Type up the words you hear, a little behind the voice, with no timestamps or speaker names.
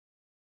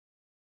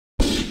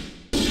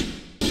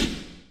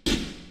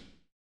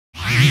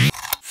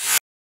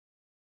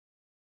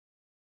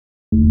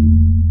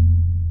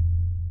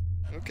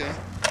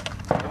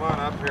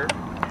here.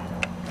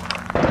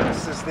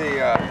 This is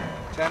the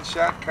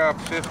 10-shot Cobb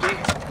 50. You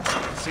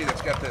can see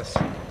that's got this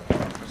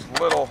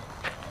little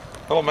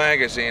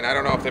magazine. I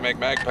don't know if they make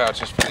mag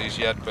pouches for these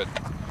yet, but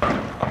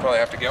I'll probably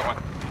have to get one.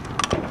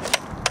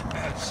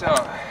 And so,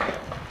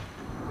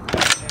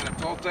 and a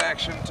bolt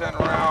action, 10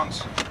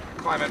 rounds.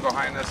 Climb in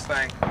behind this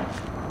thing.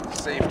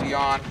 Safety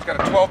on. It's got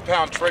a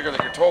 12-pound trigger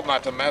that you're told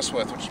not to mess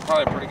with, which is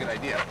probably a pretty good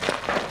idea.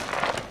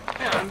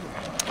 And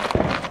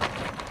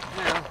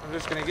I'm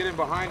just going to get in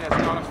behind this.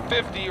 On a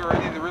 50 or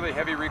any of the really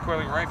heavy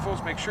recoiling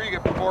rifles, make sure you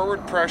get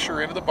forward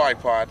pressure into the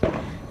bipod.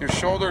 Your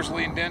shoulder's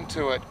leaned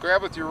into it.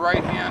 Grab with your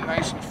right hand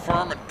nice and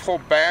firm and pull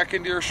back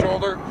into your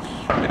shoulder,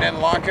 and then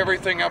lock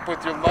everything up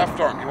with your left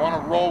arm. You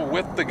want to roll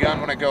with the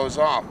gun when it goes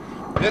off.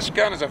 This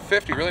gun is a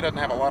 50, really doesn't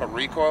have a lot of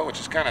recoil, which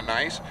is kind of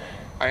nice.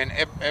 I mean,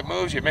 it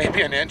moves you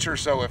maybe an inch or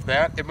so, if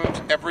that. It moves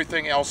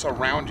everything else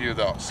around you,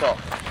 though. So,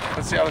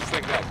 let's see how this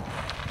thing does.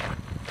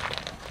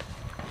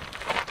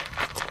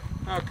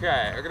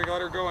 Okay, I'm going to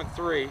let her go in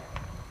 3.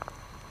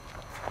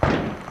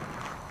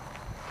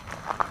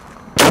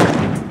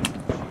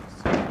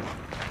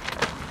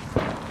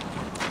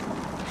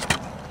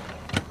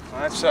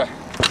 That's a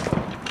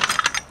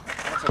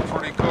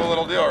pretty cool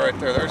little deal right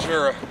there. There's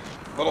your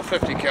little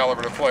 50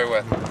 caliber to play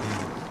with.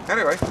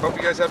 Anyway, hope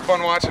you guys had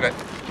fun watching it.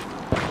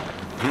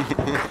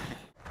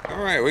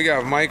 Alright, we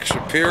got Mike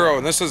Shapiro,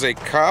 and this is a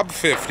Cobb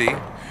 50.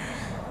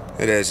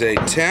 It is a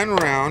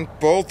 10-round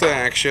bolt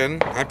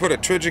action. I put a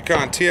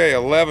Trijicon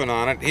TA11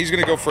 on it. He's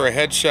going to go for a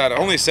headshot,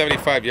 only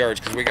 75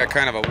 yards, because we got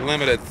kind of a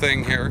limited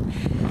thing here.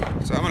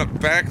 So I'm going to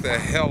back the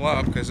hell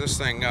up, because this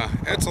thing,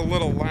 it's a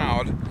little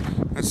loud.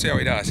 Let's see how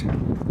he does.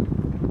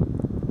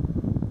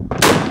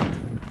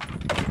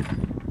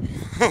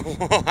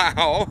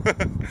 Wow!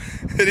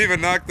 It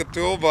even knocked the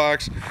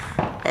toolbox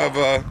of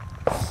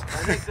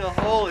I think the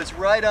hole is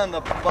right on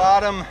the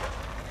bottom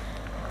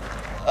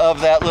of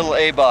that little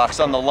A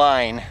box on the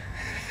line.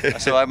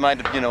 So I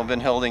might have,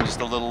 been holding just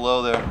a little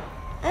low there.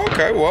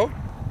 Okay, well,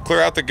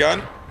 clear out the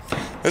gun.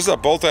 This is a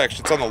bolt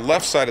action. It's on the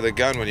left side of the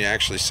gun when you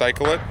actually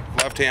cycle it.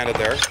 Left-handed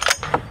there.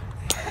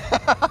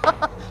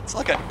 It's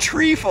like a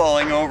tree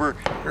falling over.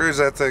 Where's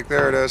that thing?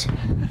 There it is.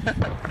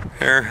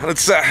 Here,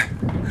 let's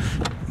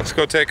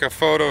go take a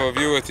photo of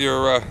you with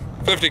your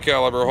 50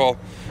 caliber hole.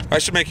 I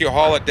should make you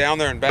haul it down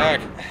there and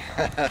back.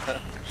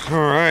 All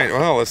right,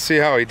 well, let's see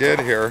how he did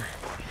here.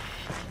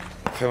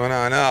 Coming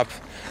on up.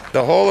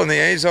 The hole in the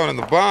A zone in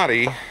the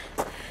body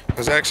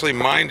was actually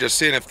mine, just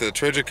seeing if the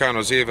Trijicon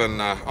was even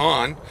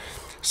on.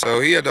 So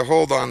he had to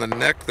hold on the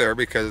neck there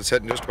because it's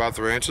hitting just about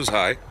 3 inches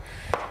high.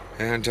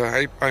 And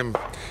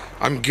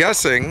I'm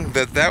guessing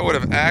that would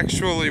have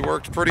actually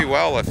worked pretty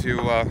well if you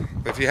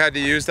had to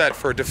use that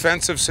for a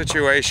defensive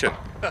situation.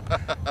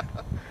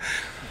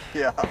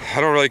 Yeah. I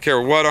don't really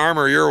care what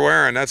armor you're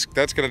wearing. That's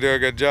going to do a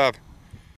good job.